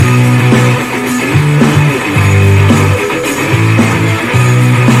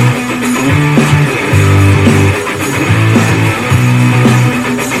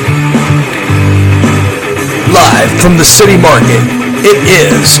from the city market, it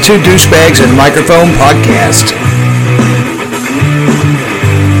is Two Douchebags and Microphone Podcast.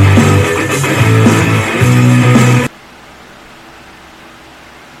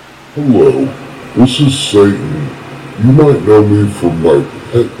 Hello, this is Satan. You might know me from my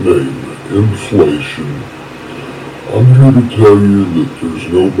pet name, Inflation. I'm here to tell you that there's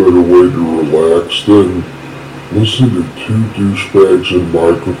no better way to relax than listen to Two Douchebags and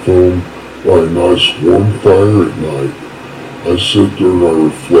Microphone by a nice warm fire at night. I sit there and I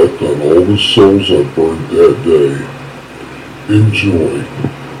reflect on all the souls I burned that day. Enjoy.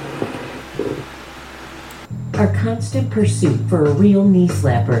 Our constant pursuit for a real knee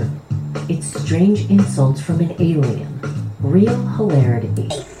slapper. It's strange insults from an alien. Real hilarity.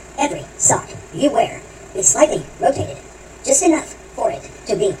 Every sock you wear is slightly rotated, just enough for it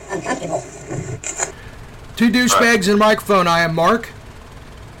to be uncomfortable. Two Douchebags and Microphone. I am Mark.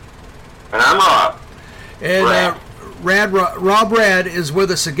 And I'm Rob. And Rob Rad is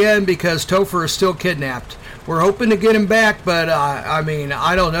with us again because Topher is still kidnapped. We're hoping to get him back, but I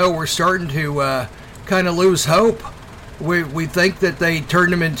don't know. We're starting to kind of lose hope. We think that they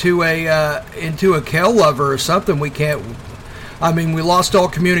turned him into a kale lover or something. We can't. We lost all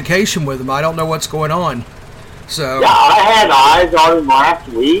communication with him. I don't know what's going on. So yeah, I had eyes on him last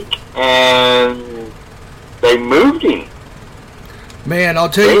week, and they moved him. Man, I'll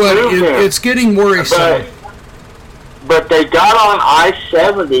tell you what, it's getting worrisome. But they got on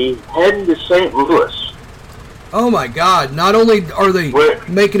I-70 heading to St. Louis. Oh my God! Not only are they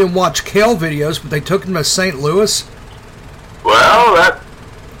making him watch kale videos, but they took him to St. Louis. Well,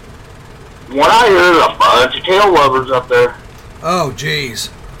 what I hear is a bunch of kale lovers up there. Oh, jeez.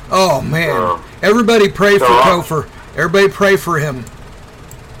 Oh, man. Everybody pray for Topher. Everybody pray for him.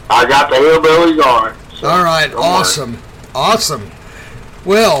 I got the hillbillies on it. So all right. Awesome. Worry. Awesome.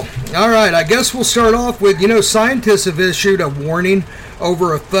 Well, all right. I guess we'll start off with, scientists have issued a warning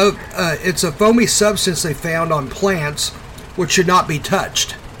over it's a foamy substance they found on plants which should not be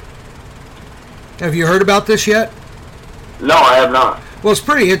touched. Have you heard about this yet? No, I have not. Well, it's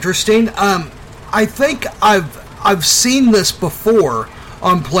pretty interesting. I think I've seen this before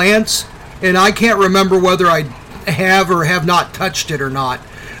on plants, and I can't remember whether I have or have not touched it or not.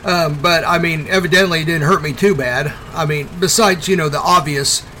 But evidently it didn't hurt me too bad. Besides, the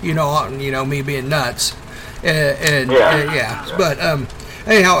obvious, me being nuts, yeah. But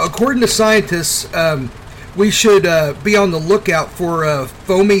anyhow, according to scientists, we should be on the lookout for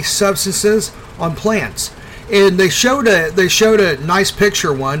foamy substances on plants. And they showed a nice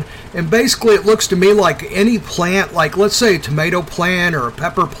picture one, and basically it looks to me like any plant, like let's say a tomato plant or a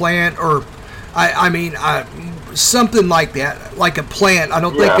pepper plant, or something like that, like a plant. I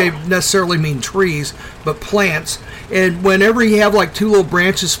don't think they necessarily mean trees, but plants. And whenever you have like two little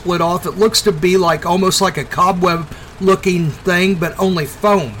branches split off, it looks to be like almost like a cobweb-looking thing, but only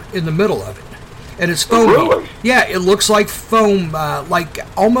foam in the middle of it, and it's foamy. Really? Yeah, it looks like foam, like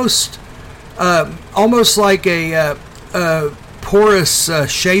almost like a porous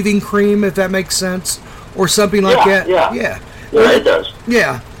shaving cream, if that makes sense, or something like that. Yeah, it does.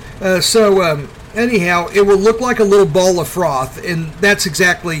 Yeah. Anyhow, it will look like a little ball of froth, and that's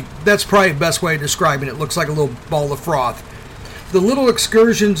probably the best way of describing it. It looks like a little ball of froth. The little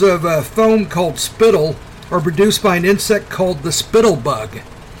excursions of foam called spittle are produced by an insect called the spittle bug.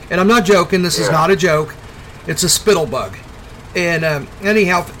 And I'm not joking, this is not a joke. It's a spittle bug. And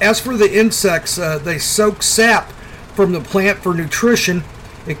anyhow, as for the insects, they soak sap from the plant for nutrition.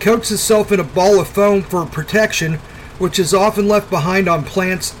 It coats itself in a ball of foam for protection, which is often left behind on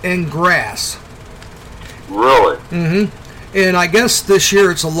plants and grass. Really? Mm-hmm. And I guess this year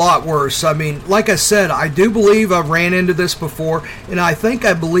it's a lot worse. Like I said, I do believe I've ran into this before, and I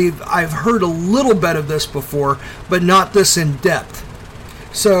believe I've heard a little bit of this before, but not this in depth.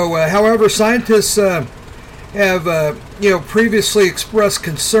 So, however, scientists have previously expressed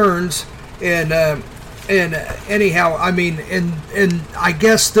concerns, and anyhow, and I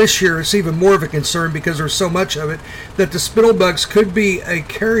guess this year it's even more of a concern because there's so much of it, that the spittle bugs could be a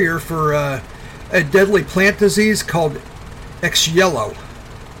carrier for a deadly plant disease called Xyello.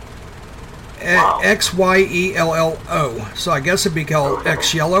 Wow. Xyello. So I guess it'd be called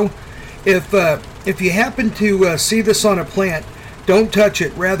Xyello. If you happen to see this on a plant, don't touch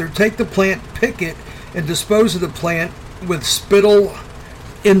it. Rather, take the plant, pick it, and dispose of the plant with spittle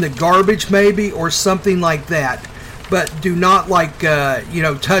in the garbage maybe, or something like that. But do not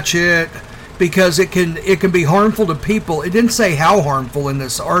touch it, because it can be harmful to people. It didn't say how harmful in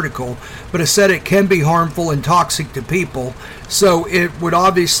this article, but it said it can be harmful and toxic to people. So it would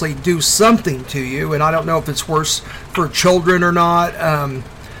obviously do something to you, and I don't know if it's worse for children or not.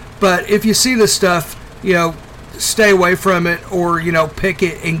 But if you see this stuff, stay away from it, or pick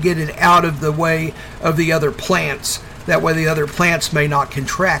it and get it out of the way of the other plants. That way the other plants may not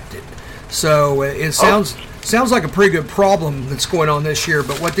contract it. So it sounds like a pretty good problem that's going on this year.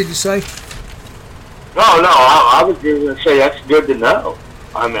 But what did you say? No, I was just going to say that's good to know.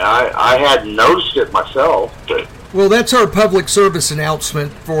 I mean, I hadn't noticed it myself, but... Well, that's our public service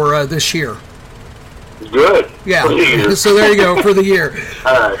announcement for this year. Good. Yeah. For the year. So there you go for the year.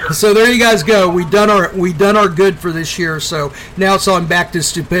 All right. So there you guys go. We done our good for this year. So now it's on back to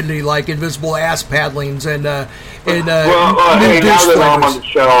stupidity, like invisible ass paddlings and well, new hey, now douche that I'm flavors. on the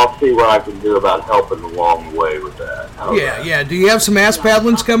show, I'll see what I can do about helping along the way with that. Yeah. Do you have some ass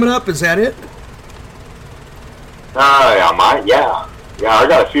paddlings coming up? Is that it? I might. Yeah. I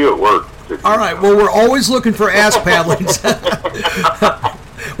got a few at work. All right. Well, we're always looking for ass paddlings.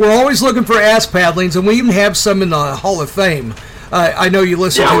 We're always looking for ass paddlings, and we even have some in the Hall of Fame. I know you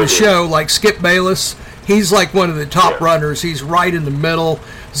listen to the show, like Skip Bayless. He's like one of the top runners. He's right in the middle.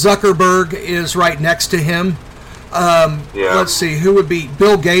 Zuckerberg is right next to him. Let's see, who would be?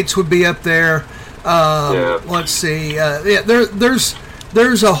 Bill Gates would be up there. Let's see.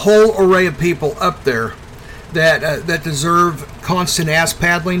 There's a whole array of people up there that deserve constant ass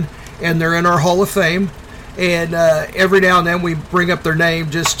paddling, and they're in our Hall of Fame. And every now and then we bring up their name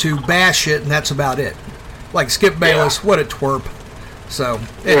just to bash it, and that's about it. Like Skip Bayless, what a twerp. So,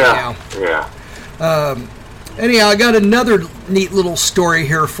 anyhow. Anyhow, I got another neat little story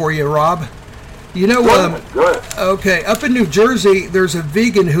here for you, Rob. You know, Good. Okay, up in New Jersey, there's a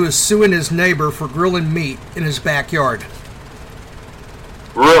vegan who is suing his neighbor for grilling meat in his backyard.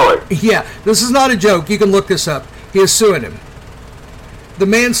 Really? Yeah, this is not a joke. You can look this up. He is suing him. The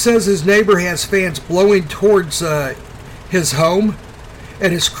man says his neighbor has fans blowing towards his home,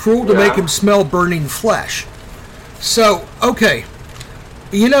 and it's cruel to make him smell burning flesh. So, okay.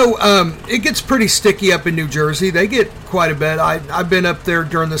 You know, it gets pretty sticky up in New Jersey. They get quite a bit. I've been up there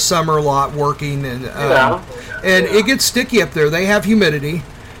during the summer a lot working, and it gets sticky up there. They have humidity.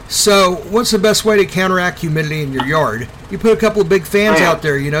 So what's the best way to counteract humidity in your yard? You put a couple of big fans out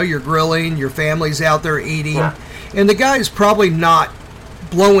there. You're grilling, your family's out there eating, and the guy's probably not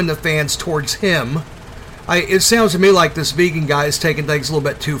blowing the fans towards him. It sounds to me like this vegan guy is taking things a little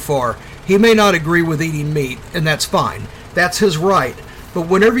bit too far. He may not agree with eating meat, and that's fine. That's his right. But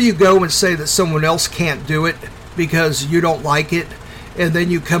whenever you go and say that someone else can't do it because you don't like it, and then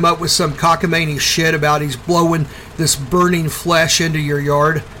you come up with some cockamamie shit about he's blowing this burning flesh into your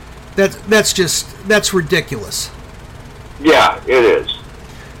yard, that's ridiculous. Yeah, it is.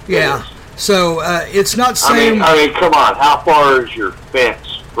 Yeah. It is. So it's not saying... I mean, come on. How far is your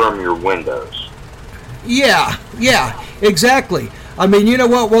fence from your windows? Yeah, exactly. I mean, you know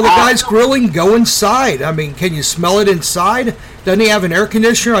what? Well, the guy's grilling, go inside. I mean, can you smell it inside? Doesn't he have an air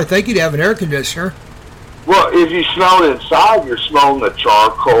conditioner? I think he'd have an air conditioner. Well, if you smell it inside, you're smelling the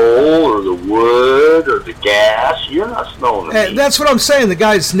charcoal or the wood or the gas. You're not smelling the meat. That's what I'm saying. The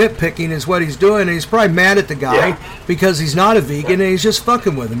guy's nitpicking is what he's doing, and he's probably mad at the guy because he's not a vegan, and he's just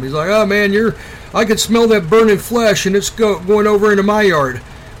fucking with him. He's like, oh, man, I can smell that burning flesh, and it's going over into my yard.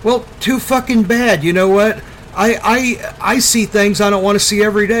 Well, too fucking bad. You know what? I see things I don't want to see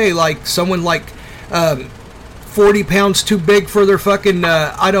every day, like someone 40 pounds too big for their fucking,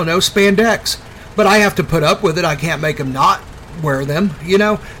 spandex. But I have to put up with it. I can't make them not wear them.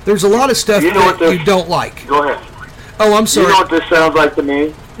 There's a lot of stuff you don't like. Go ahead. Oh, I'm sorry. You know what this sounds like to me?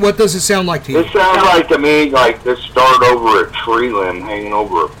 What does it sound like to you? This sounds like to me like this started over a tree limb hanging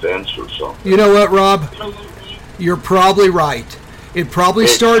over a fence or something. You know what, Rob? You're probably right. It probably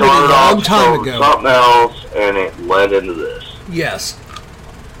started a long time ago. Something else, and it led into this. Yes.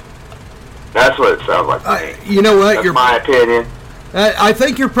 That's what it sounds like to me. You know what? That's my opinion. I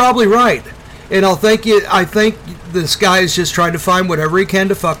think you're probably right. And I think this guy is just trying to find whatever he can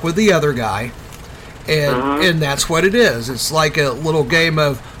to fuck with the other guy. And that's what it is. It's like a little game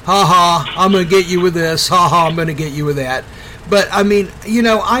of, ha-ha, I'm going to get you with this, ha-ha, I'm going to get you with that. But, I mean,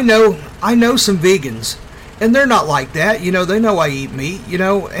 I know some vegans, and they're not like that. They know I eat meat,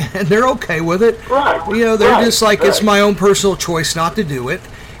 and they're okay with it. Right. They're just like, it's my own personal choice not to do it.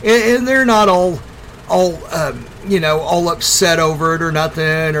 And they're not all upset over it or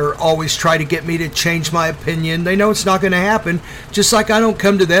nothing, or always try to get me to change my opinion. They know it's not going to happen. Just like I don't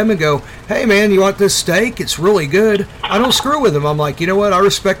come to them and go, hey man, you want this steak? It's really good. I don't screw with them. I'm like, you know what? I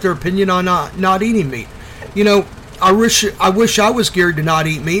respect their opinion on not eating meat. I wish I was geared to not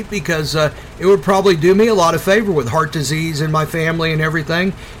eat meat because it would probably do me a lot of favor with heart disease and my family and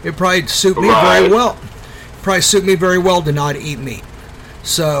everything. It'd probably suit me very well. Probably suit me very well to not eat meat.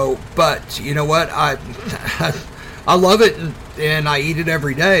 So, but you know what? I love it and I eat it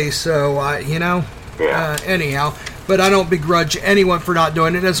every day. So, Yeah, anyhow. But I don't begrudge anyone for not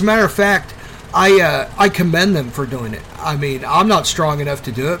doing it. As a matter of fact, I commend them for doing it. I mean, I'm not strong enough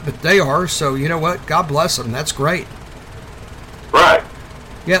to do it, but they are. So you know what? God bless them. That's great. Right.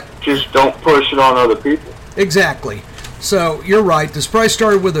 Yep. Just don't push it on other people. Exactly. So you're right. This probably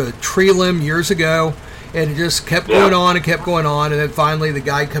started with a tree limb years ago, and it just kept going on and kept going on, and then finally the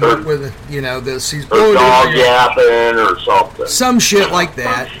guy come up with, this. He's blowing dog yapping or something. Some shit like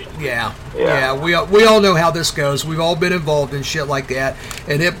that. Yeah. We all know how this goes. We've all been involved in shit like that,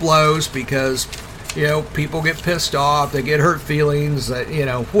 and it blows because, people get pissed off, they get hurt feelings,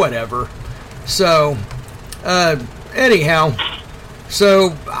 whatever. So, anyhow,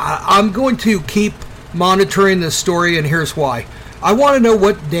 so I'm going to keep monitoring this story, and here's why. I want to know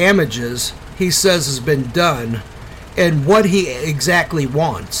what damages he says has been done and what he exactly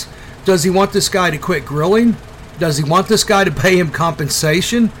wants. Does he want this guy to quit grilling? Does he want this guy to pay him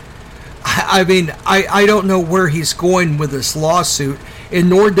compensation? I mean, I don't know where he's going with this lawsuit, and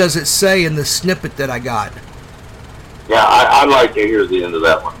nor does it say in the snippet that I got. Yeah, I'd like to hear the end of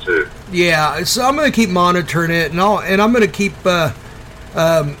that one too. Yeah, so I'm going to keep monitoring it, and I'm going to keep,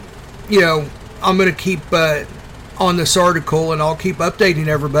 I'm going to keep on this article, and I'll keep updating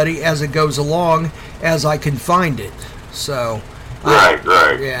everybody as it goes along, as I can find it. So, right.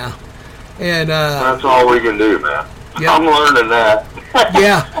 Yeah, and that's all we can do, man. Yeah. I'm learning that.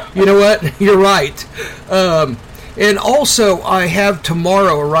 Yeah, you know what? You're right. And also, I have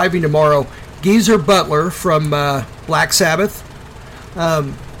arriving tomorrow, Geezer Butler from Black Sabbath.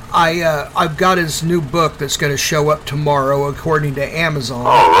 I've got his new book that's going to show up tomorrow, according to Amazon.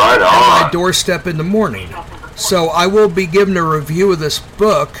 Oh, right on. At my doorstep in the morning. So I will be giving a review of this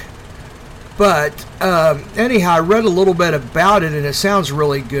book. But anyhow, I read a little bit about it, and it sounds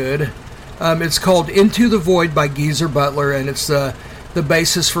really good. It's called Into the Void by Geezer Butler, and it's the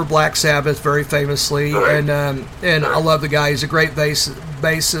bassist for Black Sabbath, very famously. Right. And I love the guy. He's a great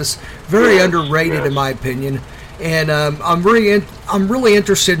bassist, very underrated in my opinion. And I'm really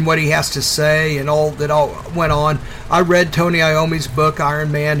interested in what he has to say and all that went on. I read Tony Iommi's book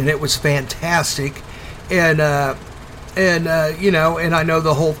Iron Man, and it was fantastic. And I know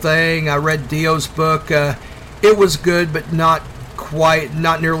the whole thing. I read Dio's book. It was good, but not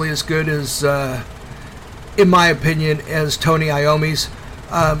nearly as good as, in my opinion, as Tony Iommi's.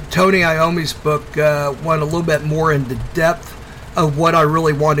 Tony Iommi's book went a little bit more into depth of what I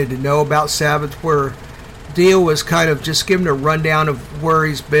really wanted to know about Sabbath, where Dio was kind of just giving a rundown of where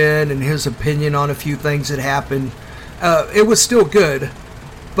he's been and his opinion on a few things that happened. It was still good,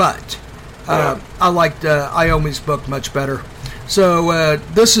 but I liked Iommi's book much better. So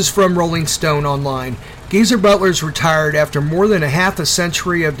this is from Rolling Stone Online. Geezer Butler's retired after more than a half a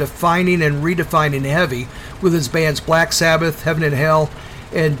century of defining and redefining heavy with his bands Black Sabbath, Heaven and Hell,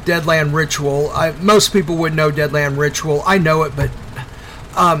 and Deadland Ritual. Most people would know Deadland Ritual. I know it, but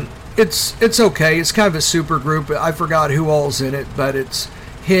it's okay. It's kind of a super group. I forgot who all's in it, but it's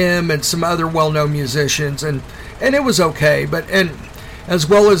him and some other well-known musicians, and it was okay. And as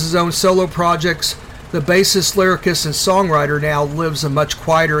well as his own solo projects, the bassist, lyricist, and songwriter now lives a much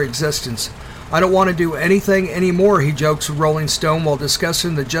quieter existence. I don't want to do anything anymore, he jokes with Rolling Stone while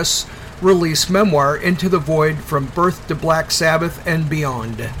discussing the just-released memoir, Into the Void, From Birth to Black Sabbath and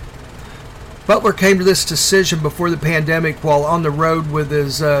Beyond. Butler came to this decision before the pandemic while on the road with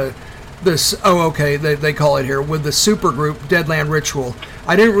his, they call it here, with the supergroup Deadland Ritual.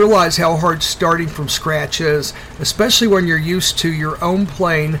 I didn't realize how hard starting from scratch is, especially when you're used to your own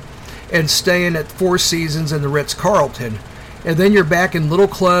plane and staying at Four Seasons and the Ritz-Carlton. And then you're back in little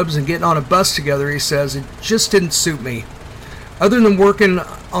clubs and getting on a bus together, he says. It just didn't suit me. Other than working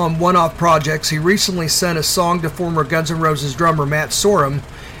on one-off projects, he recently sent a song to former Guns N' Roses drummer Matt Sorum,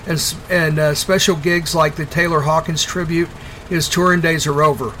 and special gigs like the Taylor Hawkins tribute. His touring days are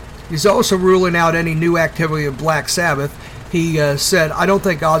over. He's also ruling out any new activity of Black Sabbath. He said, I don't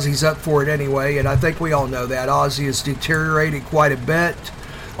think Ozzy's up for it anyway, and I think we all know that. Ozzy has deteriorated quite a bit.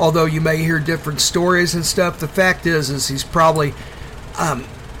 Although you may hear different stories and stuff, the fact is he's probably,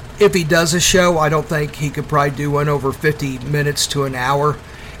 if he does a show, I don't think he could probably do one over 50 minutes to an hour,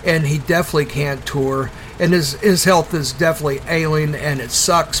 and he definitely can't tour, and his health is definitely ailing, and it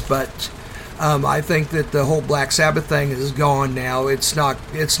sucks, but I think that the whole Black Sabbath thing is gone now. It's not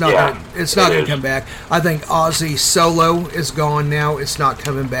going to come back. I think Ozzy solo is gone now. It's not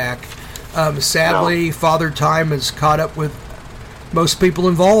coming back. Sadly, no. Father Time has caught up with most people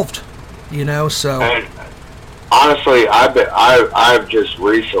involved, so. And honestly, I've just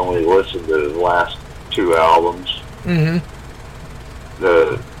recently listened to the last two albums. Mm-hmm.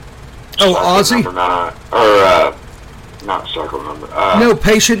 Ozzy? not Circle Number. No,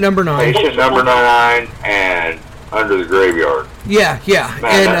 Patient Number 9. Patient Number 9 and Under the Graveyard. Yeah.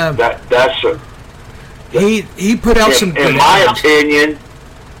 Man, And that's a... he put out some good In my albums. opinion,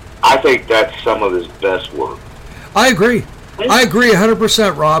 I think that's some of his best work. I agree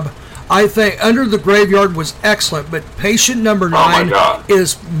 100%, Rob. I think Under the Graveyard was excellent, but Patient Number 9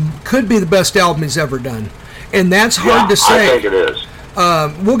 could be the best album he's ever done. And that's hard to say. I think it is.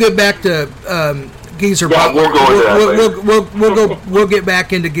 We'll get back to Geezer Butler. We'll go into that we'll get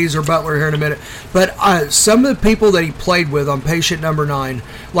back into Geezer Butler here in a minute. But some of the people that he played with on Patient Number 9,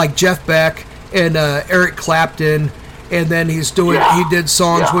 like Jeff Beck and Eric Clapton, and then he did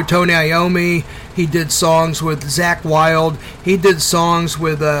songs with Tony Iommi. He did songs with Zakk Wylde. He did songs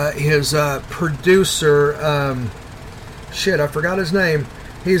with his producer. I forgot his name.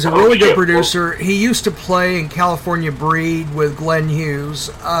 He's a really good producer. He used to play in California Breed with Glenn Hughes.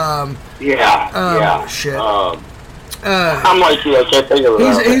 I'm like you. I can't think of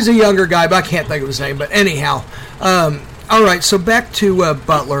it. He's a younger guy, but I can't think of his name. But anyhow, all right. So back to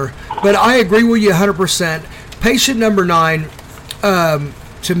Butler. But I agree with you 100%. Patient Number 9,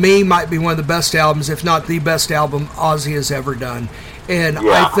 to me, might be one of the best albums, if not the best album Ozzy has ever done. And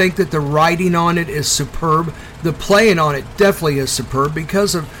I think that the writing on it is superb. The playing on it definitely is superb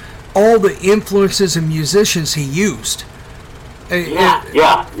because of all the influences and musicians he used. Yeah.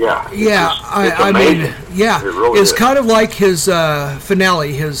 I mean, it's kind of like his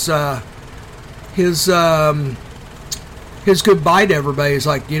finale, his goodbye to everybody. He's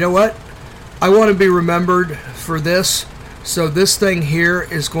like, you know what? I want to be remembered for this, so this thing here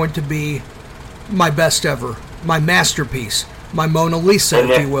is going to be my best ever, my masterpiece, my Mona Lisa,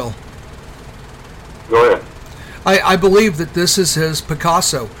 if you will. Go ahead. I believe that this is his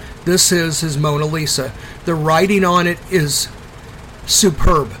Picasso. This is his Mona Lisa. The writing on it is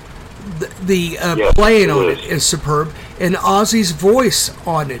superb. The playing on it is superb. And Ozzy's voice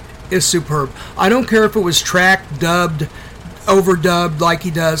on it is superb. I don't care if it was tracked, dubbed, overdubbed like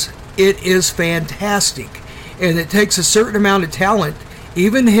he does. It is fantastic. And it takes a certain amount of talent,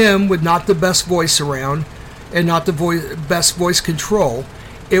 even him with not the best voice around and not the best voice control.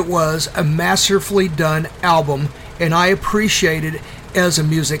 It was a masterfully done album, and I appreciate it as a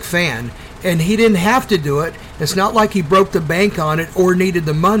music fan. And he didn't have to do it. It's not like he broke the bank on it or needed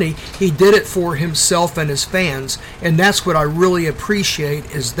the money. He did it for himself and his fans, and that's what I really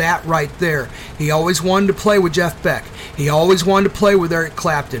appreciate, is that right there. He always wanted to play with Jeff Beck. He always wanted to play with Eric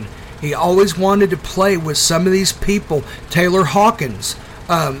Clapton. He always wanted to play with some of these people. Taylor Hawkins,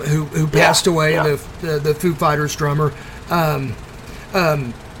 who passed away, the Foo Fighters drummer.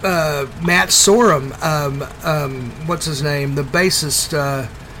 Matt Sorum, what's his name? The bassist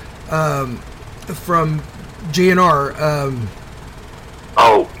from GNR.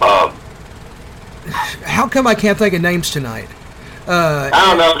 How come I can't think of names tonight? I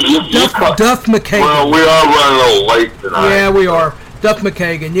don't know. Duff McKagan. Well, we are running a little late tonight. Yeah, we are. Duff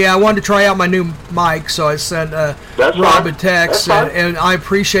McKagan. Yeah, I wanted to try out my new mic, so I sent Rob a text, and I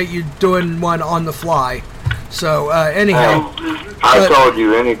appreciate you doing one on the fly. So, anyhow. I told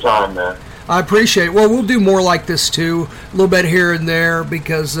you anytime, man. I appreciate it. Well, we'll do more like this, too. A little bit here and there,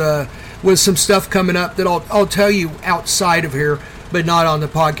 because with some stuff coming up that I'll tell you outside of here, but not on the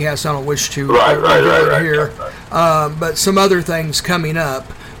podcast. I don't wish to. Right. But some other things coming up.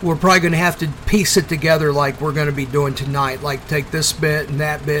 We're probably going to have to piece it together like we're going to be doing tonight, like take this bit and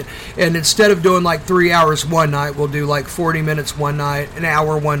that bit. And instead of doing like 3 hours one night, we'll do like 40 minutes one night, an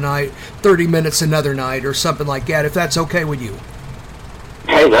hour one night, 30 minutes another night, or something like that, if that's okay with you.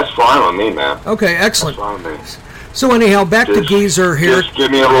 Hey, that's fine with me, man. Okay, excellent. That's fine with me. So anyhow, back to Geezer here. Just give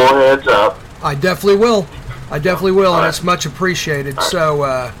me a little heads up. I definitely will. And it's much appreciated.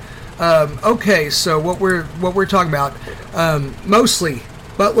 So, okay, so what we're talking about, mostly,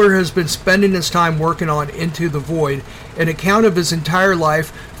 Butler has been spending his time working on Into the Void, an account of his entire life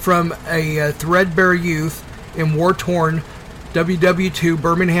from a threadbare youth in war-torn WW2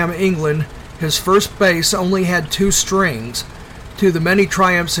 Birmingham, England. His first bass only had 2 strings, to the many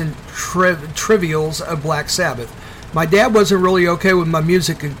triumphs and trivials of Black Sabbath. My dad wasn't really okay with my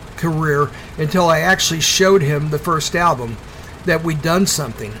music career until I actually showed him the first album, that we'd done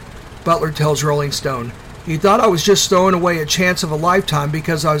something, Butler tells Rolling Stone. He thought I was just throwing away a chance of a lifetime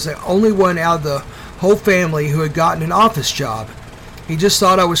because I was the only one out of the whole family who had gotten an office job. He just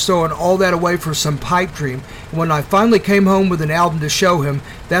thought I was throwing all that away for some pipe dream. And when I finally came home with an album to show him,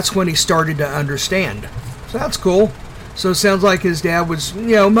 that's when he started to understand. So that's cool. So it sounds like his dad was,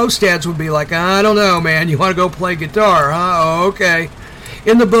 most dads would be like, I don't know, man, you want to go play guitar, huh? Oh, okay.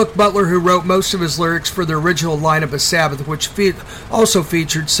 In the book, Butler, who wrote most of his lyrics for the original lineup of Sabbath, which also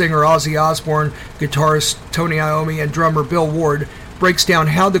featured singer Ozzy Osbourne, guitarist Tony Iommi, and drummer Bill Ward, breaks down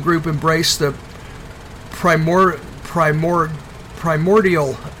how the group embraced the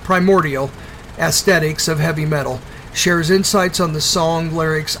primordial aesthetics of heavy metal, shares insights on the song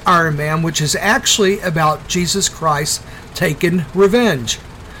lyrics Iron Man, which is actually about Jesus Christ taking revenge.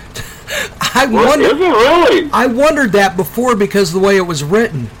 I wondered that before because of the way it was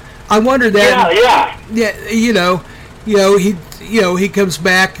written. I wondered that. Yeah. He comes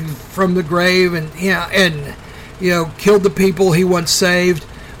back from the grave and killed the people he once saved.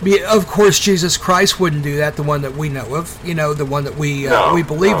 Of course, Jesus Christ wouldn't do that. The one that we know of, the one that we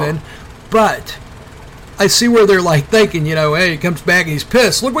believe in. But I see where they're like thinking, hey, he comes back and he's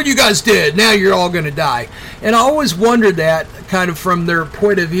pissed. Look what you guys did. Now you're all going to die. And I always wondered that kind of from their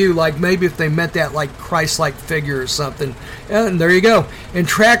point of view, like maybe if they meant that like Christ-like figure or something. And there you go. And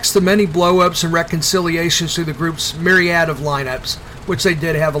tracks the many blow-ups and reconciliations through the group's myriad of lineups, which they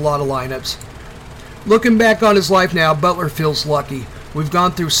did have a lot of lineups. Looking back on his life now, Butler feels lucky. We've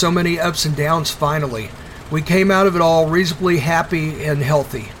gone through so many ups and downs finally. We came out of it all reasonably happy and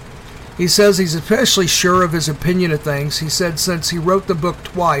healthy. He says he's especially sure of his opinion of things. He said since he wrote the book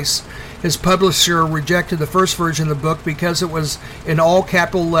twice, his publisher rejected the first version of the book because it was in all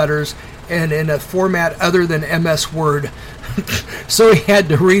capital letters and in a format other than MS Word. So he had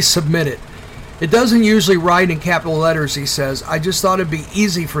to resubmit it. It doesn't usually write in capital letters, he says. I just thought it'd be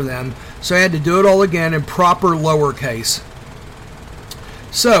easy for them, so I had to do it all again in proper lowercase.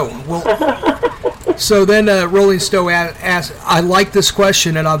 So then Rolling Stone asked, I like this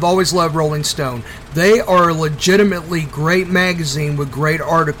question, and I've always loved Rolling Stone. They are a legitimately great magazine with great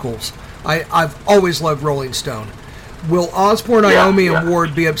articles. I've always loved Rolling Stone. Will Osbourne, Iommi, and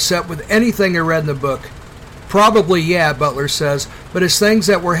Ward be upset with anything I read in the book? Probably, yeah, Butler says, but it's things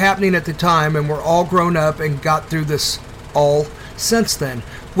that were happening at the time, and we're all grown up and got through this all since then,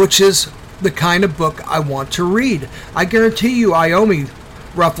 which is the kind of book I want to read. I guarantee you Iommi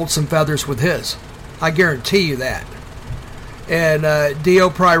ruffled some feathers with his. I guarantee you that. And Dio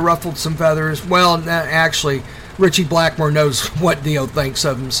probably ruffled some feathers. Well, actually, Richie Blackmore knows what Dio thinks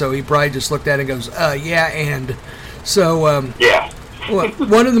of him, so he probably just looked at it and goes, yeah, and. So,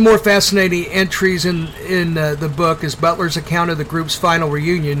 one of the more fascinating entries in the book is Butler's account of the group's final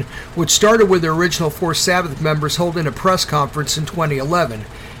reunion, which started with the original four Sabbath members holding a press conference in 2011.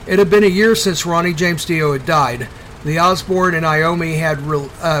 It had been a year since Ronnie James Dio had died. The Osbourne and Iommi had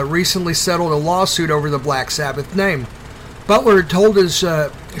recently settled a lawsuit over the Black Sabbath name. Butler had told his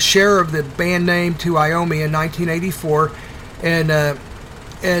share of the band name to Iommi in 1984, and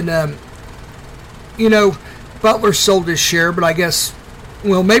Butler sold his share, but I guess,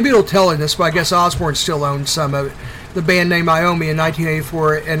 well, maybe it'll tell in this, but I guess Osbourne still owns some of it. The band name Iommi in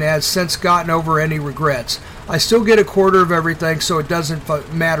 1984, and has since gotten over any regrets. I still get a quarter of everything, so it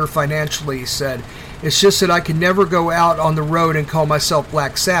doesn't matter financially, he said. It's just that I can never go out on the road and call myself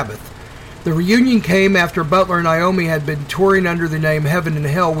Black Sabbath. The reunion came after Butler and Iommi had been touring under the name Heaven and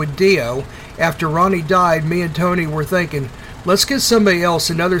Hell with Dio. After Ronnie died, me and Tony were thinking, let's get somebody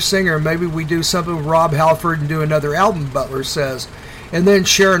else, another singer, and maybe we do something with Rob Halford and do another album, Butler says. And then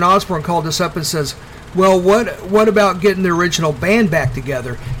Sharon Osbourne called us up and says, well, what about getting the original band back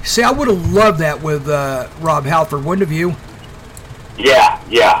together? See, I would have loved that with Rob Halford, wouldn't have you? Yeah,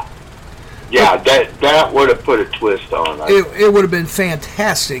 that would have put a twist on it. It would have been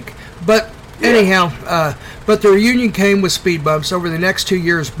fantastic. But anyhow, but the reunion came with speed bumps. Over the next 2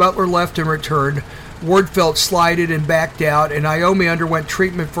 years, Butler left and returned. Ward felt slighted and backed out, and Iommi underwent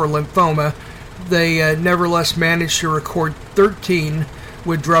treatment for lymphoma. They nevertheless managed to record 13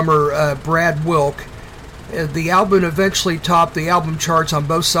 with drummer Brad Wilk. The album eventually topped the album charts on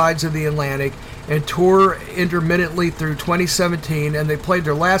both sides of the Atlantic and toured intermittently through 2017, and they played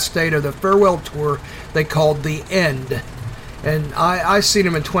their last date of the farewell tour they called The End. And I seen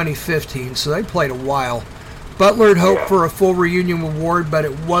them in 2015, so they played a while. Butler had hoped for a full reunion with Ward, but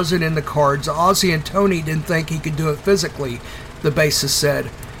it wasn't in the cards. Ozzy and Tony didn't think he could do it physically, the bassist said.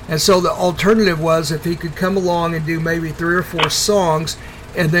 And so the alternative was if he could come along and do maybe 3 or 4 songs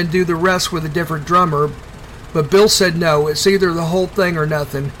and then do the rest with a different drummer. But Bill said no, it's either the whole thing or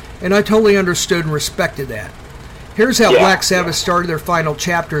nothing. And I totally understood and respected that. Here's how Black Sabbath started their final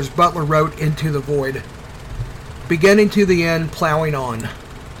chapter as Butler wrote Into the Void. Beginning to the end, plowing on.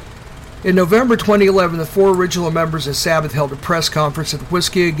 In November 2011, the 4 original members of Sabbath held a press conference at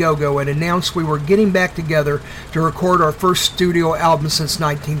Whiskey A Go-Go and announced we were getting back together to record our first studio album since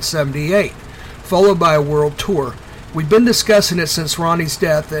 1978, followed by a world tour. We'd been discussing it since Ronnie's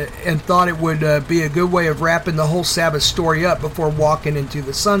death and thought it would be a good way of wrapping the whole Sabbath story up before walking into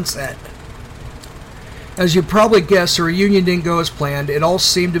the sunset. As you probably guessed, the reunion didn't go as planned. It all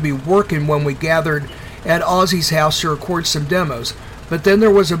seemed to be working when we gathered at Ozzy's house to record some demos. But then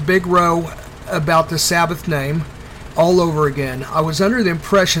there was a big row about the Sabbath name all over again. I was under the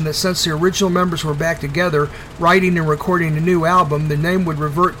impression that since the original members were back together, writing and recording a new album, the name would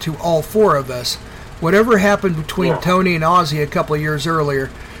revert to all four of us. Whatever happened between Tony and Ozzy a couple of years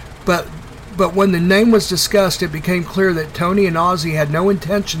earlier. But when the name was discussed, it became clear that Tony and Ozzy had no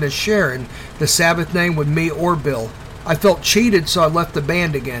intention of sharing the Sabbath name with me or Bill. I felt cheated, so I left the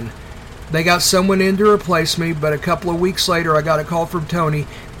band again. They got someone in to replace me, but a couple of weeks later I got a call from Tony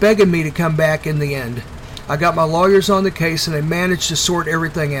begging me to come back in the end. I got my lawyers on the case and they managed to sort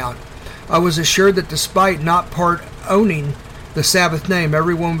everything out. I was assured that despite not part owning the Sabbath name,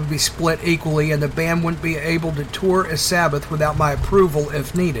 everyone would be split equally and the band wouldn't be able to tour as Sabbath without my approval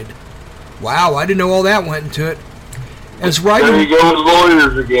if needed. Wow, I didn't know all that went into it. As writing, there you go with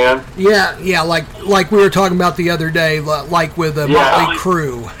lawyers again. Yeah, like we were talking about the other day, like with Motley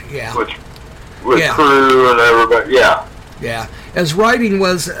Crue. Yeah. With Crue and everybody. Yeah. Yeah. As writing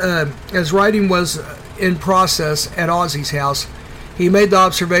was in process at Ozzy's house, he made the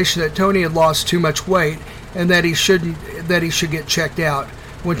observation that Tony had lost too much weight and that he should get checked out.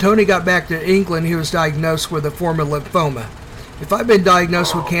 When Tony got back to England, he was diagnosed with a form of lymphoma. If I'd been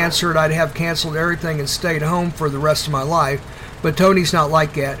diagnosed with cancer, I'd have canceled everything and stayed home for the rest of my life, but Tony's not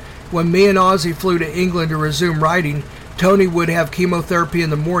like that. When me and Ozzy flew to England to resume writing, Tony would have chemotherapy in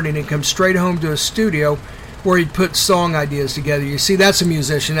the morning and come straight home to a studio where he'd put song ideas together. You see, that's a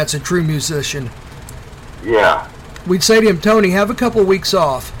musician. That's a true musician. Yeah. We'd say to him, Tony, have a couple of weeks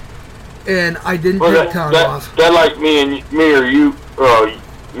off. And I didn't take time off. That like me or you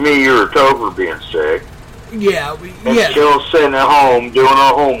or Topher being sick. Yeah. And still sitting at home doing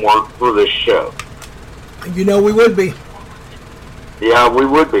our homework for this show. You know we would be. Yeah, we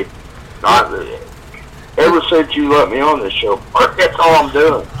would be. Ever since you let me on this show, that's all I'm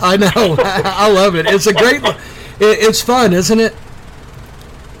doing. I know. I love it. It's a great... It's fun, isn't it?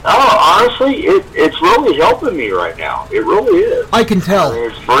 Oh, honestly, it's really helping me right now. It really is. I can tell.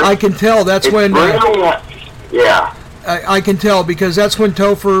 I can tell. That's when... yeah. I can tell because that's when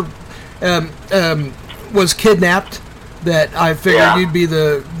Topher was kidnapped that I figured you'd be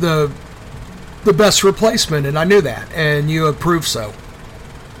the best replacement, and I knew that, and you approved so.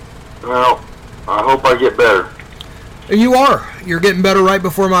 Well, I hope I get better. You are. You're getting better right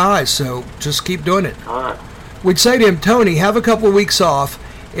before my eyes, so just keep doing it. All right. We'd say to him, Tony, have a couple of weeks off,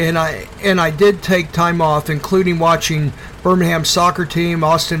 and I did take time off, including watching Birmingham soccer team,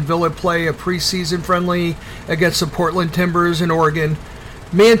 Austin Villa play a preseason friendly against the Portland Timbers in Oregon.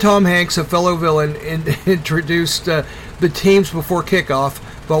 Me and Tom Hanks, a fellow villain, introduced the teams before kickoff,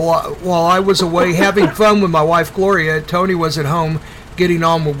 but while I was away having fun with my wife Gloria, Tony was at home getting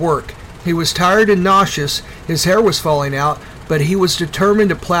on with work. He was tired and nauseous, his hair was falling out, but he was determined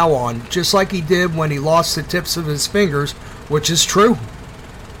to plow on, just like he did when he lost the tips of his fingers, which is true.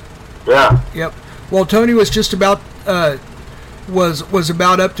 Yeah. Yep. While Tony was just about was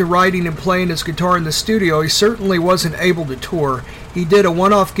about up to writing and playing his guitar in the studio, he certainly wasn't able to tour. He did a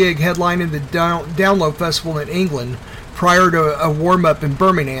one-off gig headlining the Download Festival in England prior to a warm-up in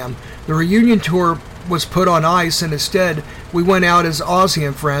Birmingham. The reunion tour was put on ice, and instead we went out as Ozzy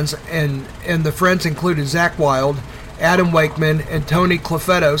and friends, and the friends included Zakk Wylde, Adam Wakeman, and Tony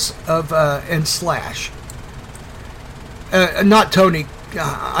Clefetos and Slash. Not Tony,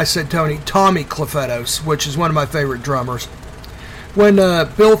 I said Tony, Tommy Clefetos, which is one of my favorite drummers. When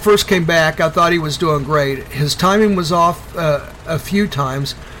Bill first came back, I thought he was doing great. His timing was off a few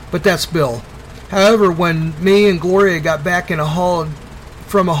times, but that's Bill. However, when me and Gloria got back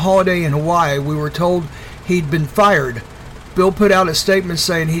from a holiday in Hawaii, we were told he'd been fired. Bill put out a statement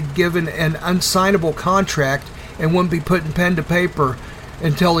saying he'd given an unsignable contract and wouldn't be putting pen to paper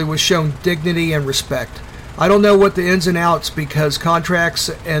until he was shown dignity and respect. I don't know what the ins and outs because contracts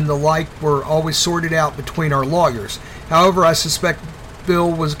and the like were always sorted out between our lawyers. However, I suspect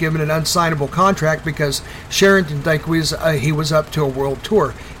Bill was given an unsignable contract because Sharon didn't think he was up to a world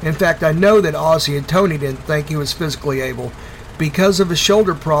tour. In fact, I know that Ozzy and Tony didn't think he was physically able. Because of a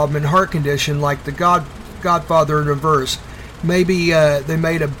shoulder problem and heart condition like the Godfather in reverse, maybe they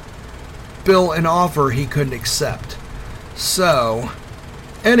made Bill an offer he couldn't accept. So,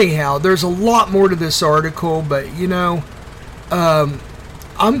 anyhow, there's a lot more to this article, but I'm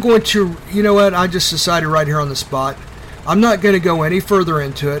going to, I just decided right here on the spot, I'm not going to go any further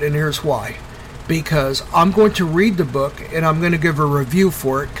into it, and here's why. Because I'm going to read the book, and I'm going to give a review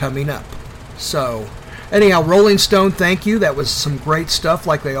for it coming up. So, Anyhow, Rolling Stone, thank you. That was some great stuff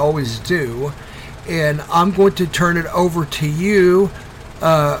like they always do. And I'm going to turn it over to you,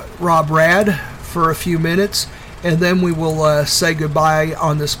 Rob Rad, for a few minutes, and then we will say goodbye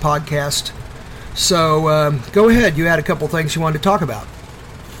on this podcast. So go ahead. You had a couple things you wanted to talk about.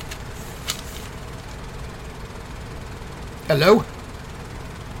 Hello?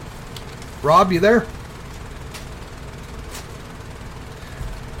 Rob, you there?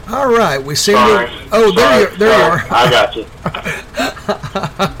 All right, we seem Sorry. to... Oh, there you are. I got you.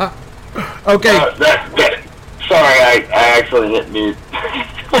 Okay. Sorry, I actually hit mute.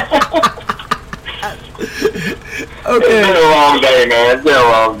 Okay. It's been a long day, man. It's been a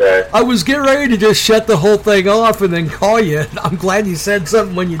long day. I was getting ready to just shut the whole thing off and then call you. I'm glad you said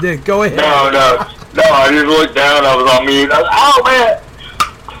something when you did. Go ahead. No, I just looked down. I was on mute. I was, oh, man.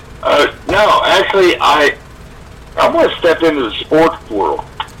 No, actually, I want to step into the sports world.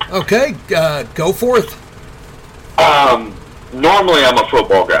 Okay, go forth. Normally, I'm a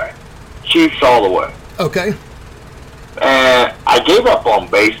football guy. Chiefs all the way. Okay. I gave up on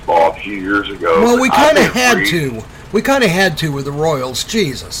baseball a few years ago. Well, we kind of had to. We kind of had to with the Royals.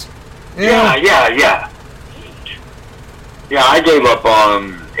 Jesus. Yeah. Yeah, I gave up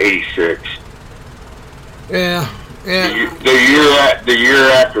on 86. Yeah. The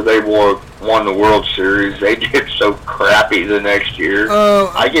year after they won the World Series, they did so crappy the next year.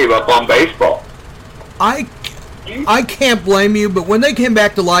 I gave up on baseball. I can't blame you, but when they came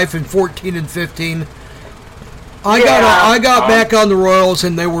back to life in 14 and 15, I got back on the Royals,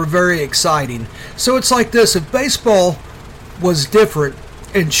 and they were very exciting. So it's like this: if baseball was different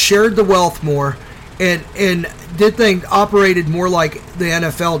and shared the wealth more, and did things operated more like the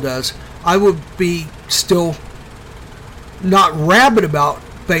NFL does, I would be still not rabid about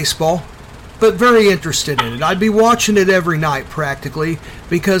baseball, but very interested in it. I'd be watching it every night practically,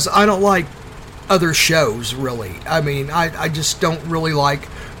 because I don't like other shows, really. I mean, I just don't really like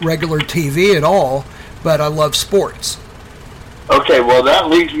regular TV at all, but I love sports. Okay, well, that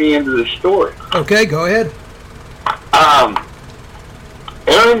leads me into the story. Okay, go ahead.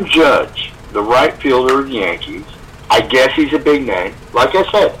 Aaron Judge, the right fielder of the Yankees, I guess he's a big name. Like I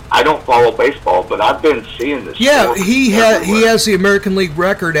said, I don't follow baseball, but I've been seeing this. Yeah, he has the American League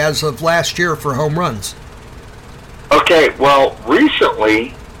record as of last year for home runs. Okay, well,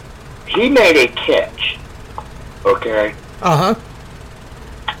 recently, he made a catch. Okay? Uh-huh.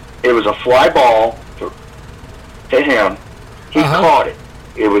 It was a fly ball to him. He caught it.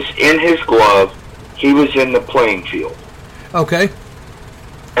 It was in his glove. He was in the playing field. Okay.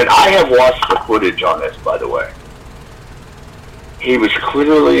 And I have watched the footage on this, by the way. He was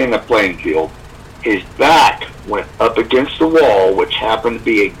clearly in the playing field. His back went up against the wall, which happened to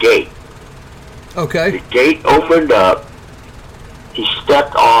be a gate. Okay. The gate opened up. He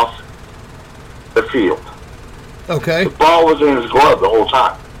stepped off the field. Okay. The ball was in his glove the whole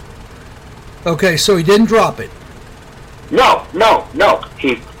time. Okay, so he didn't drop it. No.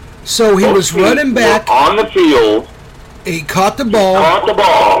 So he was running back on the field. He caught the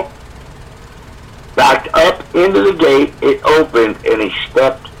ball. Backed up into the gate. It opened, and he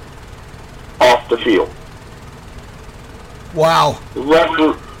stepped off the field. Wow.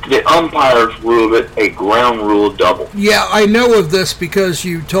 The umpires ruled it a ground rule double. Yeah, I know of this because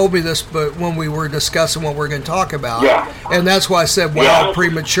you told me this, but when we were discussing what we're going to talk about. Yeah. And that's why I said wow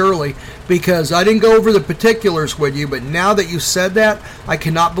prematurely, because I didn't go over the particulars with you, but now that you said that, I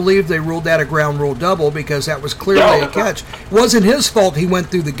cannot believe they ruled that a ground rule double, because that was clearly a catch. It wasn't his fault he went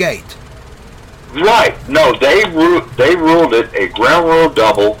through the gate. Right. No, they ruled it a ground rule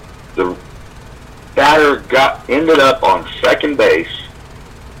double. The batter ended up on second base.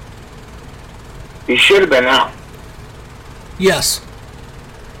 He should have been out. Yes.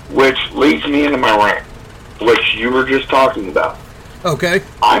 Which leads me into my rant, which you were just talking about. Okay.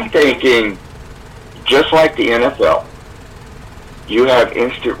 I'm thinking, just like the NFL, you have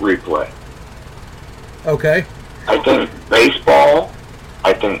instant replay. Okay. I think baseball,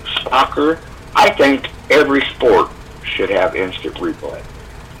 I think soccer, I think every sport should have instant replay.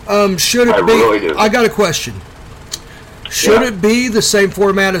 Should it be? Really do. I got a question. Should it be the same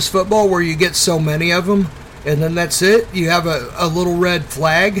format as football, where you get so many of them, and then that's it? You have a little red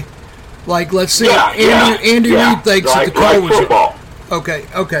flag? Like, let's see, Andy Reid thinks that the call was football.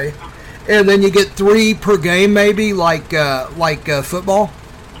 Okay. And then you get 3 per game, maybe, like football?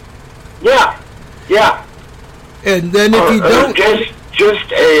 Yeah. And then if you don't...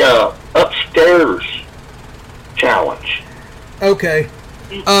 Just a upstairs challenge. Okay.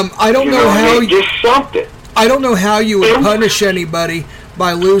 I don't know how... Just something. I don't know how you would punish anybody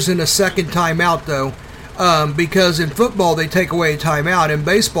by losing a second timeout, though, because in football they take away a timeout. In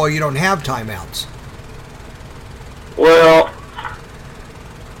baseball, you don't have timeouts. Well,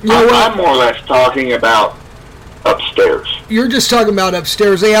 I'm more or less talking about upstairs. You're just talking about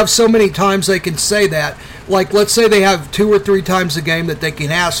upstairs. They have so many times they can say that. Like, let's say they have 2 or 3 times a game that they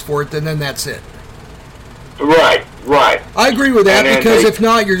can ask for it, and then that's it. Right. I agree with that, because if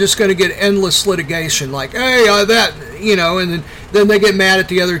not, you're just going to get endless litigation. Like, hey, and then they get mad at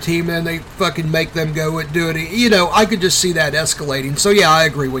the other team, and they fucking make them go do it. I could just see that escalating. So, yeah, I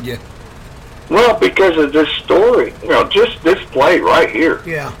agree with you. Well, because of this story, just this play right here.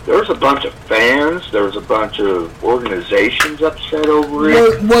 Yeah. There's a bunch of fans. There's a bunch of organizations upset over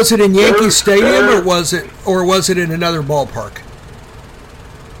it. Was it in Yankee Stadium, or was it in another ballpark?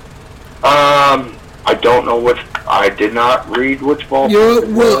 I don't know which. I did not read which ballpark it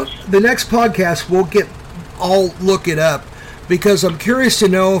was. The next podcast I'll look it up, because I'm curious to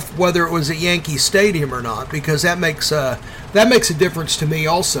know whether it was at Yankee Stadium or not, because that makes a difference to me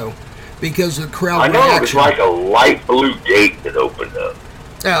also. Because of the crowd reaction. I know it was like a light blue gate that opened up.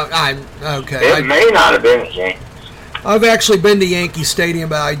 Oh, okay. It may not have been at Yankees. I've actually been to Yankee Stadium,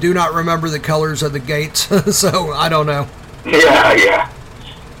 but I do not remember the colors of the gates, so I don't know. Yeah.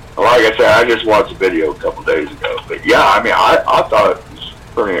 Like I said, I just watched the video a couple days ago. But yeah, I mean, I thought it was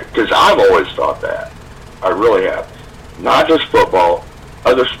pretty, because I've always thought that. I really have. Not just football.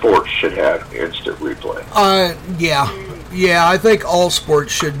 Other sports should have instant replay. Yeah, I think all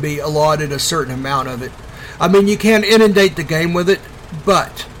sports should be allotted a certain amount of it. I mean, you can't inundate the game with it,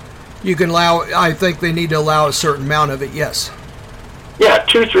 but you can I think they need to allow a certain amount of it, yes. Yeah,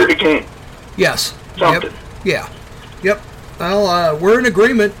 2-3 a game. Yes. Something. Yep. Well, we're in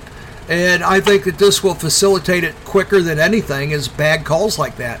agreement, and I think that this will facilitate it quicker than anything, is bad calls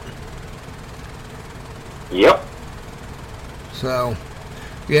like that. Yep. So,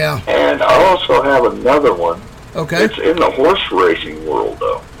 yeah. And I also have another one. Okay. It's in the horse racing world,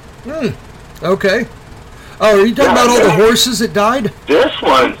 though. Okay. Oh, are you talking about all the horses that died? This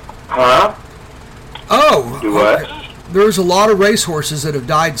one, huh? Oh. Do what? There's a lot of racehorses that have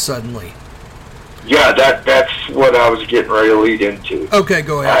died suddenly. Yeah, that's what I was getting ready to lead into. Okay,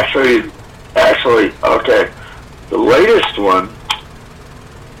 go ahead. Actually, okay. The latest one,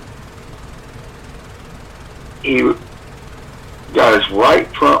 he got his right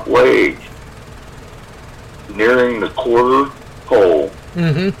front leg nearing the quarter pole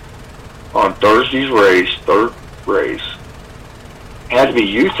on Thursday's race, third race, had to be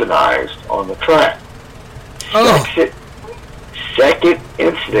euthanized on the track. Oh. Second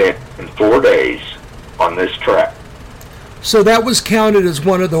incident in 4 days on this track. So that was counted as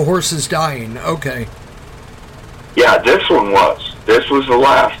one of the horses dying. Okay. Yeah, this one was. This was the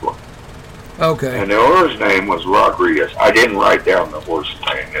last one. Okay. And the owner's name was Rodriguez. I didn't write down the horse's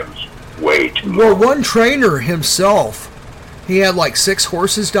name. It was way too long. Well, one trainer himself, he had like 6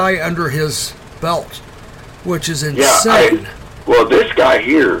 horses die under his belt, which is insane. Well, this guy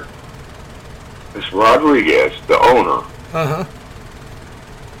here, this Rodriguez, the owner,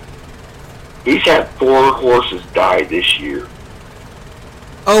 he's had 4 horses die this year.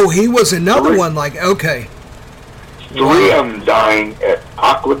 Oh, he was another one, okay. 3 of them dying at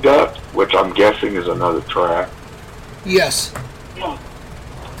Aqueduct, which I'm guessing is another track. Yes.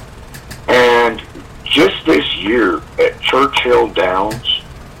 And just this year at Churchill Downs,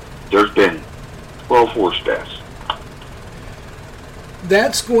 there's been 12 horse deaths.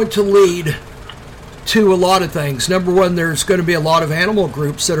 That's going to lead to a lot of things. Number one, there's going to be a lot of animal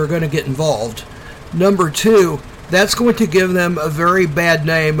groups that are going to get involved. Number two, that's going to give them a very bad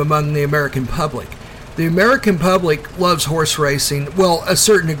name among the American public. The American public loves horse racing. Well, a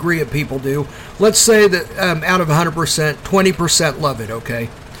certain degree of people do. Let's say that out of 100%, 20% love it, okay?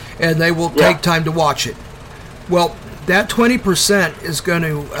 And they will take time to watch it. Well, that 20% is going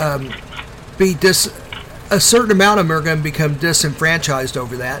to be a certain amount of them are going to become disenfranchised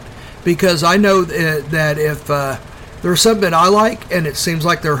over that, because I know that if there's something that I like and it seems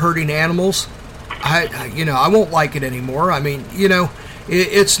like they're hurting animals, I won't like it anymore. I mean,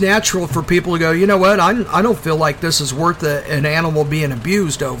 it's natural for people to go, you know what, I don't feel like this is worth an animal being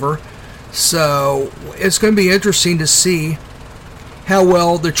abused over. So it's going to be interesting to see how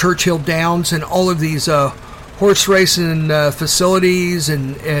well the Churchill Downs and all of these horse racing facilities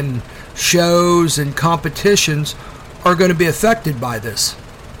and shows and competitions are going to be affected by this.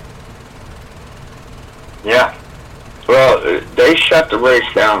 Yeah. Well, they shut the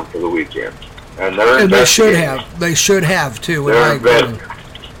race down for the weekend. And they should have. They should have, too. They're investigating.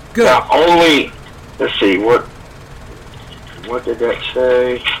 Good. Now, only, let's see, what did that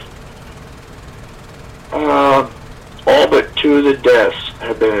say? All but 2 of the deaths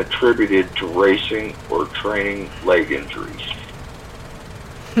have been attributed to racing or training leg injuries.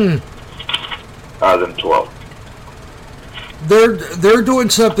 Out of them 12. they're doing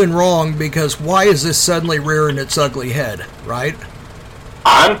something wrong, because why is this suddenly rearing its ugly head, right?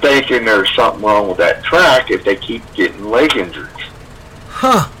 I'm thinking there's something wrong with that track if they keep getting leg injuries.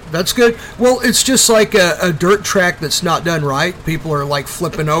 Huh, that's good. Well, it's just like a dirt track that's not done right. People are like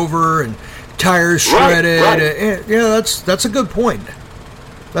flipping over and tires shredded. Right. Yeah, that's a good point.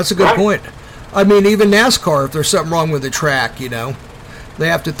 That's a good point. I mean, even NASCAR, if there's something wrong with the track, they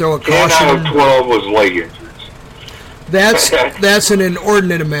have to throw a 10 caution. out of 12 was leg injuries. That's an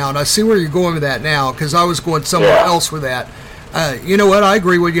inordinate amount. I see where you're going with that now, because I was going somewhere else with that. You know what? I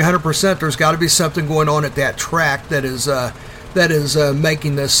agree with you 100%. There's got to be something going on at that track that is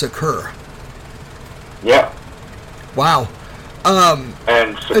making this occur. Yeah. Wow.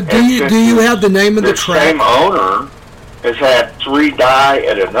 And do you have the name of the track? The same owner has had 3 die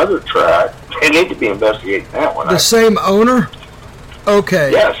at another track. They need to be investigating that one. The same owner?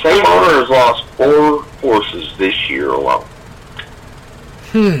 Okay. Yeah, same owner has lost 4 horses this year alone.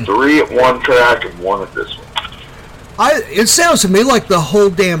 3 at one track and 1 at this one. It sounds to me like the whole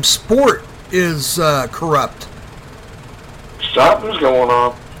damn sport is corrupt. Something's going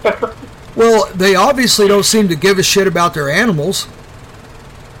on. Well, they obviously don't seem to give a shit about their animals.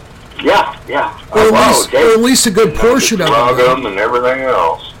 Yeah. Or at least a good portion of them and everything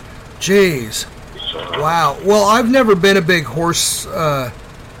else. Jeez. Wow. Well, I've never been a big horse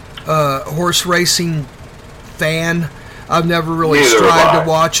racing fan. I've never really strived to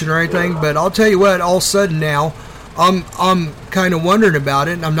watch it or anything. But I'll tell you what, all of a sudden now, I'm kind of wondering about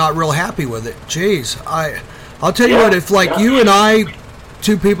it, and I'm not real happy with it. Jeez. I'll tell you what, if you and I,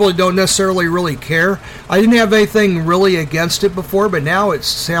 two people that don't necessarily really care, I didn't have anything really against it before, but now it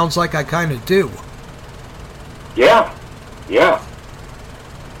sounds like I kind of do. Yeah.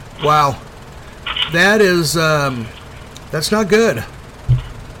 Wow. That is, that's not good.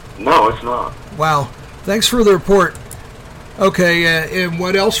 No, it's not. Wow. Thanks for the report. Okay, and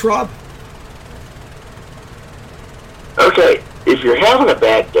what else, Rob? Okay, if you're having a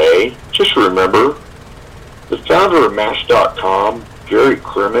bad day, just remember, the founder of Match.com, Gary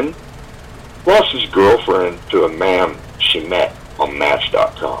Crimmon, lost his girlfriend to a man she met on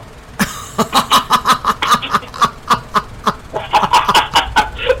Match.com.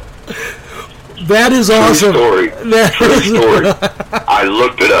 That is awesome. True story. I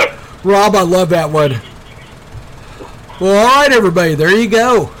looked it up. Rob, I love that one. Well, all right, everybody, there you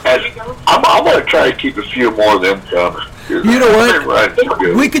go. And I'm going to try to keep a few more of them coming. You know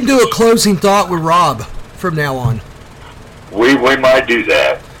what? We can do a closing thought with Rob from now on. We might do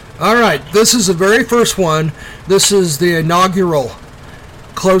that. All right, this is the very first one. This is the inaugural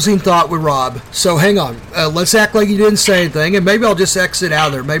closing thought with Rob. So hang on. Let's act like you didn't say anything, and maybe I'll just exit out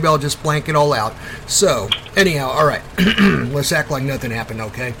of there. Maybe I'll just blank it all out. So, anyhow, all right. Let's act like nothing happened,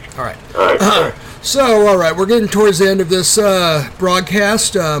 okay? All right. So, all right, we're getting towards the end of this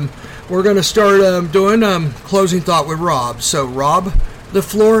broadcast. We're going to start doing closing thought with Rob. So, Rob, the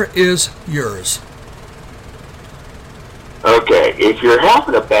floor is yours. Okay, if you're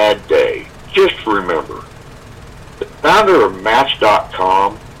having a bad day, just remember, the founder of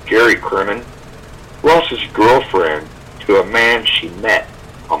Match.com, Gary Crimmon, lost his girlfriend to a man she met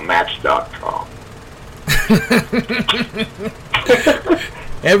on Match.com.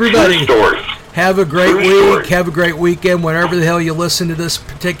 Everybody, story. Have a great week. Story. Have a great weekend. Whenever the hell you listen to this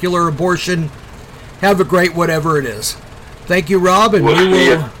particular abortion, have a great whatever it is. Thank you, Rob, and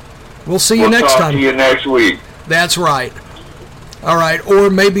we'll see you next time. We'll talk to you next week. That's right. All right,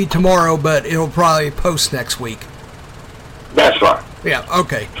 or maybe tomorrow, but it'll probably post next week. That's fine. Yeah,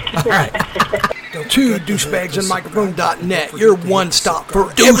 okay. All right. To douchebagsandmicrophone.net, your one-stop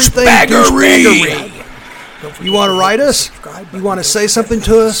for everything douchebaggery. You want to write us? You want to say something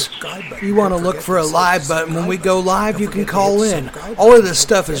to us? You want to look for a live button. When we go live, you can call in. All of this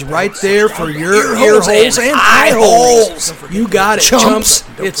stuff is right there for your ear holes and eye holes. You got it, chumps.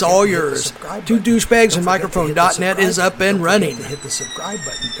 It's all yours. To douchebagsandmicrophone.net is up and running. Hit the subscribe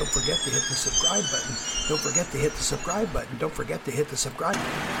button. Don't forget to hit the subscribe button. Don't forget to hit the subscribe button. Don't forget to hit the subscribe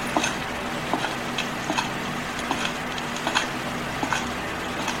button.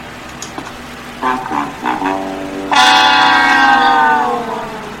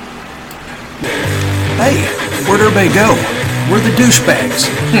 Hey, where'd everybody go? We're the douchebags.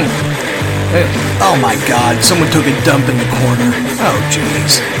 Hey, oh my God, someone took a dump in the corner. Oh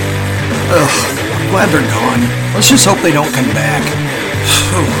jeez. Ugh, I'm glad they're gone. Let's just hope they don't come back.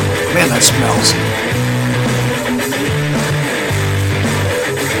 Man, that smells.